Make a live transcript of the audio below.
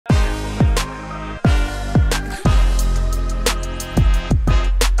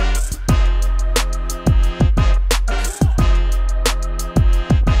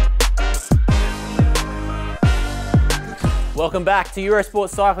Welcome back to Eurosport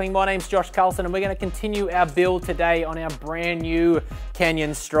Cycling. My name's Josh Carlson and we're going to continue our build today on our brand new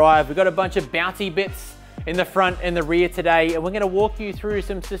Canyon Strive. We've got a bunch of bouncy bits in the front and the rear today, and we're going to walk you through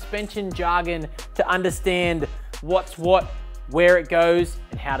some suspension jargon to understand what's what, where it goes,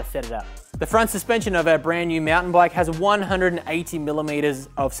 and how to set it up. The front suspension of our brand new mountain bike has 180 millimeters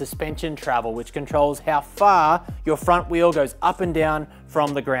of suspension travel, which controls how far your front wheel goes up and down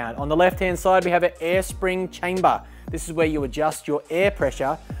from the ground. On the left-hand side, we have an air spring chamber. This is where you adjust your air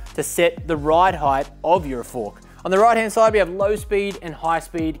pressure to set the ride height of your fork. On the right-hand side, we have low speed and high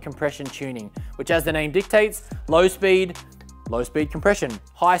speed compression tuning, which as the name dictates, low speed compression.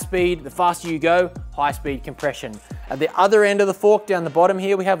 High speed, the faster you go, high speed compression. At the other end of the fork, down the bottom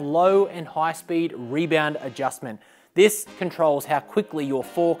here, we have low and high speed rebound adjustment. This controls how quickly your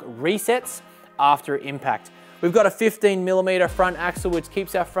fork resets after impact. We've got a 15 millimeter front axle, which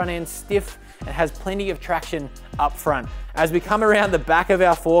keeps our front end stiff and has plenty of traction up front. As we come around the back of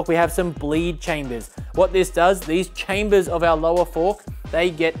our fork, we have some bleed chambers. What this does, these chambers of our lower fork,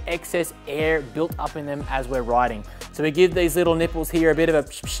 they get excess air built up in them as we're riding. So we give these little nipples here a bit of a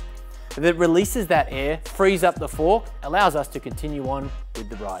psh, that releases that air, frees up the fork, allows us to continue on with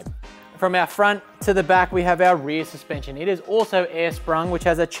the ride. From our front to the back, we have our rear suspension. It is also air sprung, which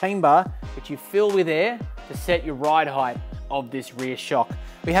has a chamber which you fill with air to set your ride height of this rear shock.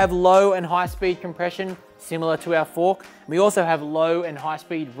 We have low and high speed compression, similar to our fork. We also have low and high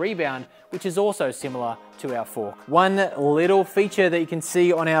speed rebound, which is also similar to our fork. One little feature that you can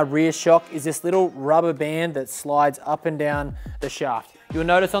see on our rear shock is this little rubber band that slides up and down the shaft. You'll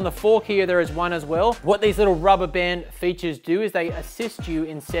notice on the fork here, there is one as well. What these little rubber band features do is they assist you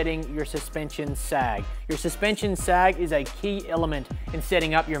in setting your suspension sag. Your suspension sag is a key element in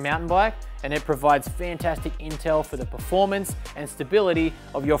setting up your mountain bike, and it provides fantastic intel for the performance and stability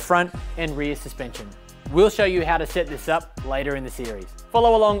of your front and rear suspension. We'll show you how to set this up later in the series.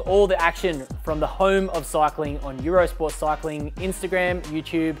 Follow along all the action from the home of cycling on Eurosport Cycling, Instagram,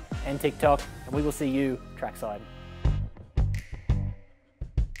 YouTube, and TikTok, and we will see you trackside.